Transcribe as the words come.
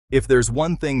If there's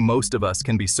one thing most of us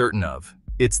can be certain of,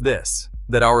 it's this,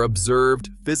 that our observed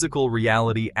physical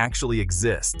reality actually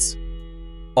exists.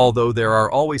 Although there are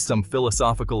always some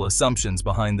philosophical assumptions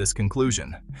behind this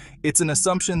conclusion, it's an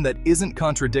assumption that isn't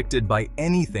contradicted by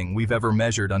anything we've ever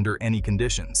measured under any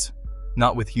conditions.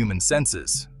 Not with human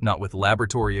senses, not with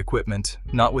laboratory equipment,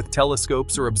 not with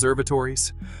telescopes or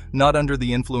observatories, not under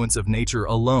the influence of nature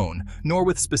alone, nor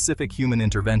with specific human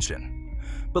intervention.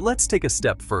 But let's take a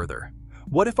step further.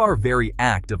 What if our very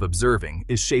act of observing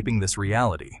is shaping this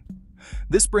reality?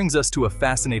 This brings us to a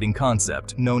fascinating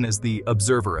concept known as the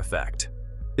observer effect.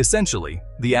 Essentially,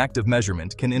 the act of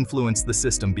measurement can influence the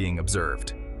system being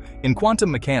observed. In quantum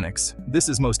mechanics, this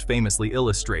is most famously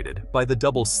illustrated by the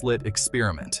double-slit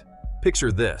experiment.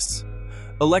 Picture this.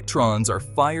 Electrons are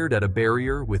fired at a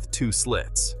barrier with two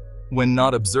slits. When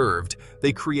not observed,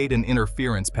 they create an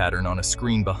interference pattern on a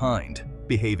screen behind,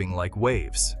 behaving like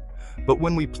waves. But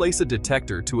when we place a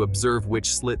detector to observe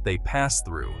which slit they pass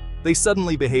through, they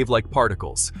suddenly behave like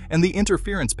particles, and the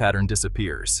interference pattern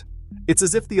disappears. It's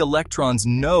as if the electrons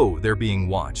know they're being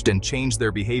watched and change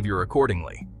their behavior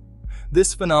accordingly.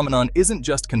 This phenomenon isn't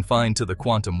just confined to the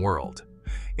quantum world.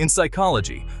 In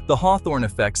psychology, the Hawthorne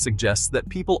effect suggests that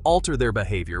people alter their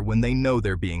behavior when they know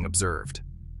they're being observed.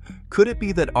 Could it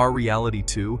be that our reality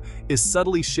too is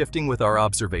subtly shifting with our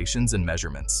observations and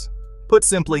measurements? Put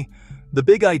simply, the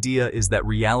big idea is that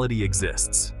reality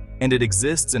exists, and it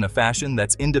exists in a fashion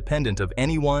that's independent of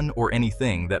anyone or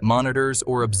anything that monitors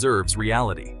or observes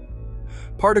reality.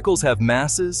 Particles have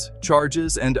masses,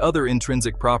 charges, and other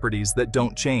intrinsic properties that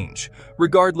don't change,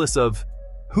 regardless of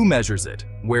who measures it,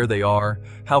 where they are,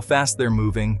 how fast they're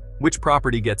moving, which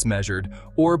property gets measured,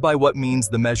 or by what means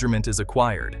the measurement is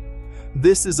acquired.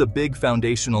 This is a big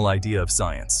foundational idea of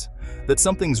science, that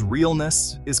something's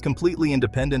realness is completely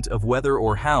independent of whether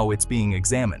or how it's being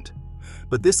examined.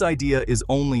 But this idea is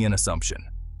only an assumption.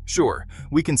 Sure,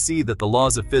 we can see that the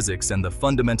laws of physics and the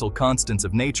fundamental constants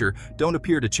of nature don't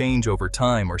appear to change over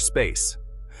time or space.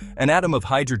 An atom of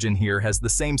hydrogen here has the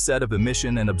same set of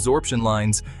emission and absorption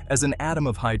lines as an atom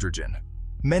of hydrogen,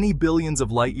 many billions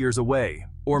of light years away,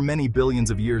 or many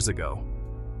billions of years ago.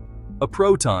 A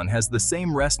proton has the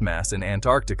same rest mass in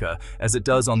Antarctica as it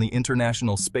does on the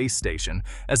International Space Station,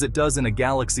 as it does in a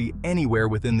galaxy anywhere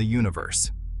within the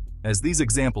universe. As these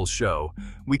examples show,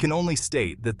 we can only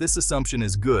state that this assumption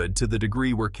is good to the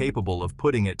degree we're capable of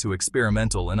putting it to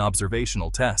experimental and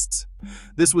observational tests.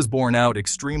 This was borne out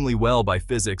extremely well by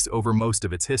physics over most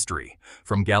of its history,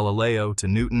 from Galileo to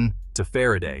Newton to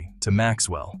Faraday to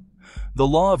Maxwell. The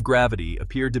law of gravity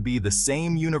appeared to be the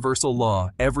same universal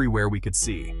law everywhere we could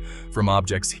see, from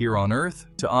objects here on Earth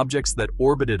to objects that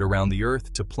orbited around the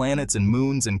Earth to planets and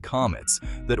moons and comets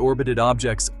that orbited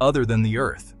objects other than the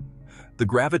Earth. The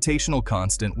gravitational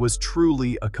constant was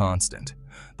truly a constant.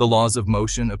 The laws of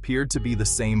motion appeared to be the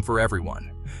same for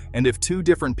everyone, and if two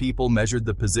different people measured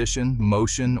the position,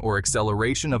 motion, or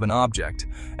acceleration of an object,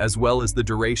 as well as the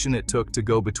duration it took to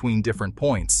go between different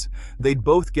points, they'd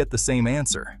both get the same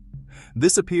answer.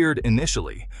 This appeared,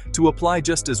 initially, to apply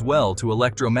just as well to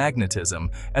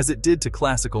electromagnetism as it did to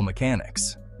classical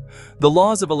mechanics. The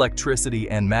laws of electricity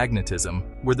and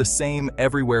magnetism were the same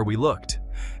everywhere we looked,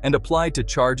 and applied to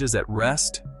charges at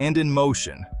rest and in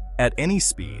motion, at any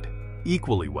speed,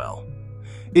 equally well.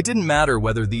 It didn't matter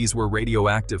whether these were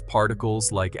radioactive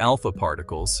particles like alpha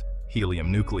particles,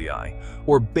 helium nuclei,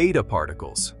 or beta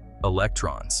particles,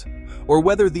 electrons, or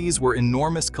whether these were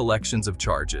enormous collections of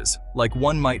charges, like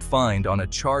one might find on a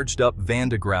charged-up Van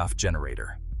de Graaff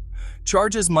generator.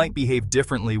 Charges might behave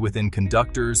differently within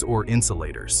conductors or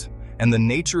insulators, and the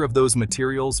nature of those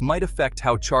materials might affect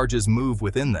how charges move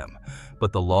within them,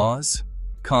 but the laws,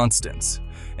 constants,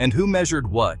 and who measured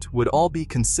what would all be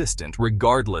consistent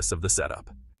regardless of the setup.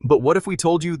 But what if we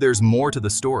told you there's more to the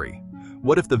story?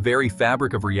 What if the very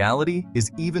fabric of reality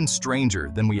is even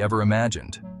stranger than we ever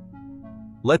imagined?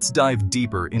 Let's dive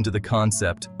deeper into the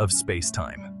concept of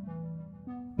spacetime.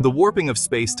 The warping of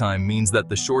spacetime means that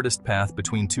the shortest path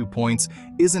between 2 points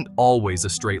isn't always a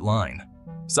straight line.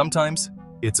 Sometimes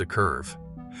it's a curve.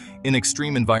 In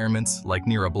extreme environments, like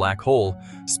near a black hole,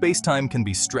 spacetime can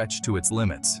be stretched to its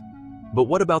limits. But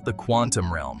what about the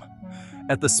quantum realm?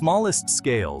 At the smallest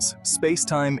scales,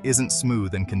 spacetime isn't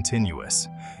smooth and continuous.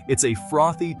 It's a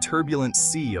frothy, turbulent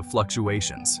sea of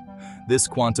fluctuations. This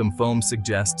quantum foam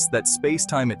suggests that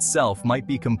spacetime itself might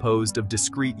be composed of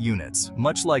discrete units,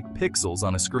 much like pixels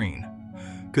on a screen.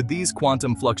 Could these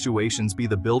quantum fluctuations be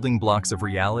the building blocks of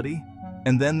reality?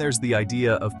 And then there's the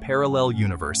idea of parallel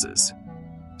universes.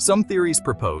 Some theories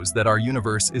propose that our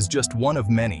universe is just one of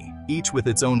many, each with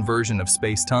its own version of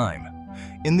space-time.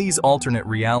 In these alternate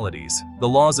realities, the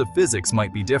laws of physics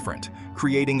might be different,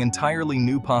 creating entirely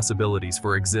new possibilities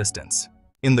for existence.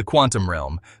 In the quantum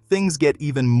realm, things get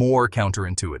even more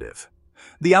counterintuitive.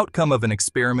 The outcome of an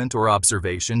experiment or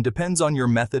observation depends on your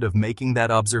method of making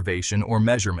that observation or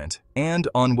measurement, and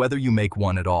on whether you make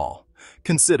one at all.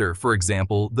 Consider, for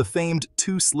example, the famed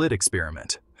two-slit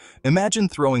experiment. Imagine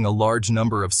throwing a large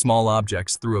number of small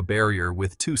objects through a barrier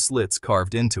with two slits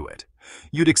carved into it.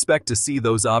 You'd expect to see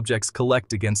those objects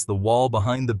collect against the wall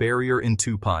behind the barrier in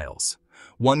two piles,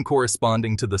 one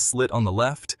corresponding to the slit on the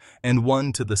left and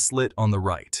one to the slit on the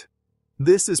right.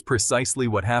 This is precisely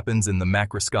what happens in the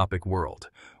macroscopic world,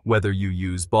 whether you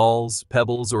use balls,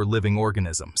 pebbles, or living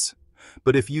organisms.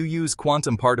 But if you use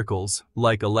quantum particles,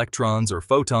 like electrons or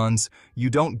photons,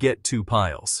 you don't get two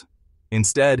piles.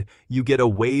 Instead, you get a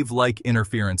wave-like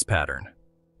interference pattern.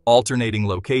 Alternating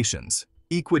locations,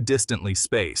 equidistantly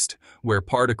spaced, where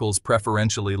particles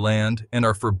preferentially land and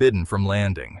are forbidden from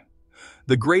landing.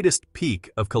 The greatest peak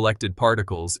of collected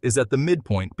particles is at the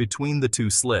midpoint between the two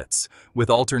slits, with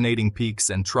alternating peaks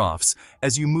and troughs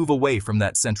as you move away from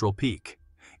that central peak.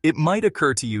 It might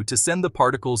occur to you to send the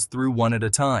particles through one at a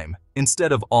time,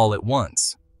 instead of all at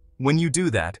once. When you do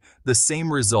that, the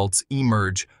same results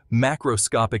emerge.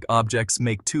 Macroscopic objects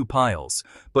make two piles,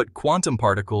 but quantum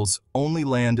particles only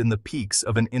land in the peaks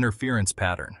of an interference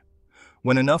pattern.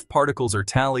 When enough particles are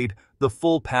tallied, the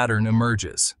full pattern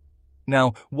emerges.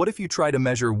 Now, what if you try to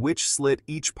measure which slit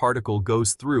each particle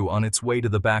goes through on its way to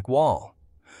the back wall?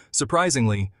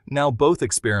 Surprisingly, now both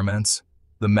experiments,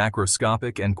 the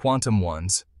macroscopic and quantum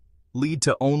ones, lead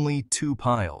to only two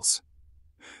piles.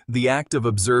 The act of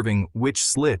observing which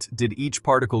slit did each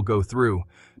particle go through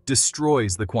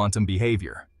destroys the quantum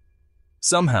behavior.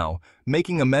 Somehow,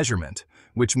 making a measurement,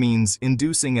 which means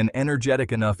inducing an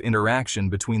energetic enough interaction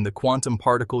between the quantum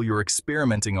particle you're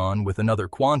experimenting on with another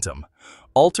quantum,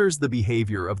 alters the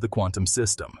behavior of the quantum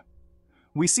system.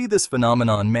 We see this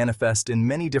phenomenon manifest in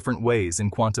many different ways in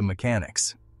quantum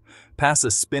mechanics. Pass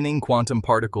a spinning quantum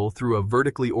particle through a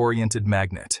vertically oriented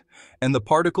magnet, and the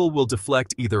particle will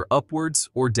deflect either upwards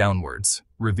or downwards,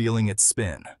 revealing its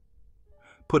spin.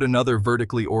 Put another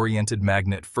vertically oriented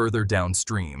magnet further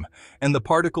downstream, and the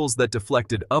particles that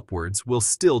deflected upwards will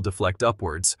still deflect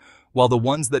upwards, while the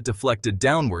ones that deflected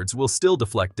downwards will still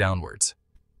deflect downwards.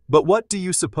 But what do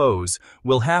you suppose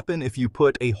will happen if you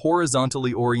put a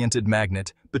horizontally oriented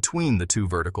magnet between the two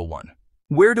vertical ones?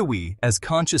 Where do we, as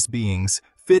conscious beings,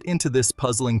 fit into this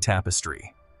puzzling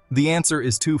tapestry? The answer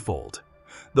is twofold.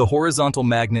 The horizontal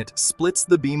magnet splits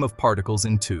the beam of particles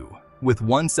in two, with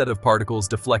one set of particles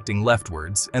deflecting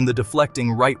leftwards and the deflecting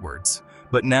rightwards.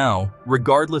 But now,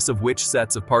 regardless of which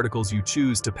sets of particles you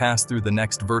choose to pass through the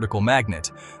next vertical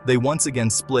magnet, they once again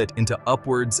split into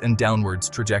upwards and downwards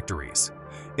trajectories.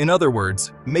 In other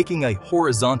words, making a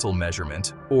horizontal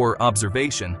measurement, or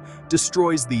observation,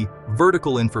 destroys the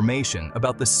vertical information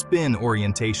about the spin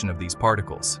orientation of these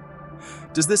particles.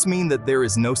 Does this mean that there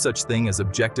is no such thing as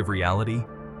objective reality?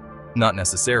 Not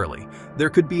necessarily. There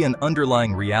could be an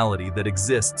underlying reality that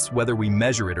exists whether we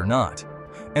measure it or not.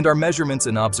 And our measurements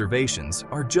and observations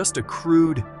are just a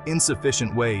crude,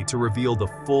 insufficient way to reveal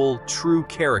the full, true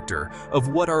character of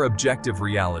what our objective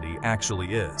reality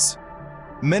actually is.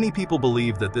 Many people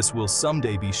believe that this will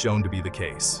someday be shown to be the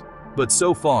case. But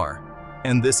so far,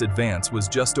 and this advance was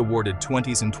just awarded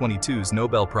 20s and 22s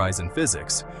Nobel Prize in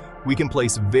Physics, we can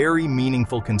place very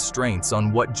meaningful constraints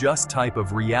on what just type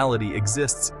of reality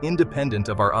exists independent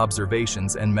of our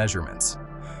observations and measurements.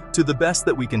 To the best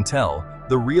that we can tell,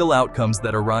 the real outcomes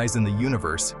that arise in the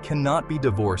universe cannot be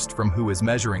divorced from who is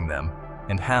measuring them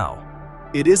and how.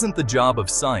 It isn't the job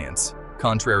of science,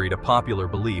 contrary to popular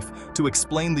belief, to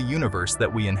explain the universe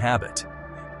that we inhabit.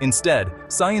 Instead,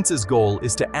 science's goal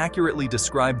is to accurately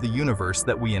describe the universe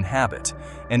that we inhabit,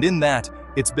 and in that,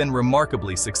 it's been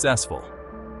remarkably successful.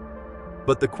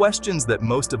 But the questions that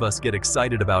most of us get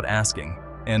excited about asking,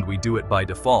 and we do it by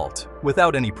default,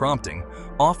 without any prompting,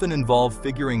 often involve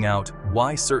figuring out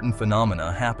why certain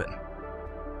phenomena happen.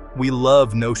 We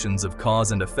love notions of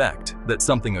cause and effect, that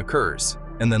something occurs,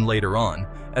 and then later on,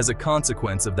 as a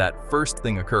consequence of that first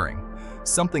thing occurring,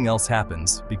 something else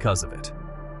happens because of it.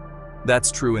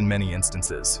 That's true in many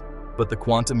instances, but the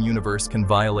quantum universe can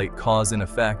violate cause and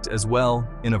effect as well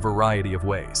in a variety of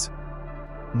ways.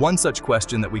 One such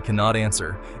question that we cannot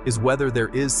answer is whether there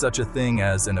is such a thing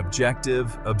as an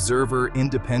objective,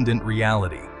 observer-independent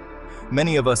reality.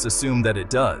 Many of us assume that it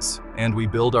does, and we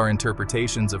build our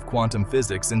interpretations of quantum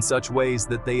physics in such ways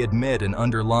that they admit an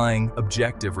underlying,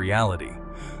 objective reality.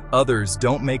 Others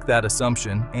don't make that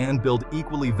assumption and build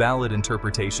equally valid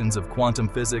interpretations of quantum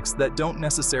physics that don't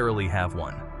necessarily have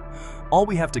one. All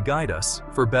we have to guide us,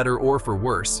 for better or for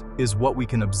worse, is what we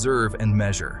can observe and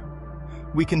measure.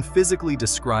 We can physically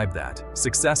describe that,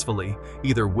 successfully,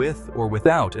 either with or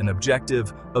without an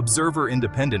objective,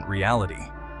 observer-independent reality.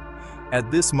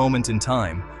 At this moment in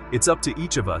time, it's up to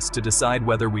each of us to decide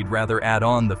whether we'd rather add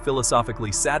on the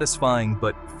philosophically satisfying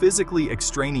but physically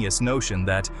extraneous notion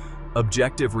that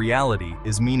objective reality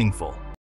is meaningful.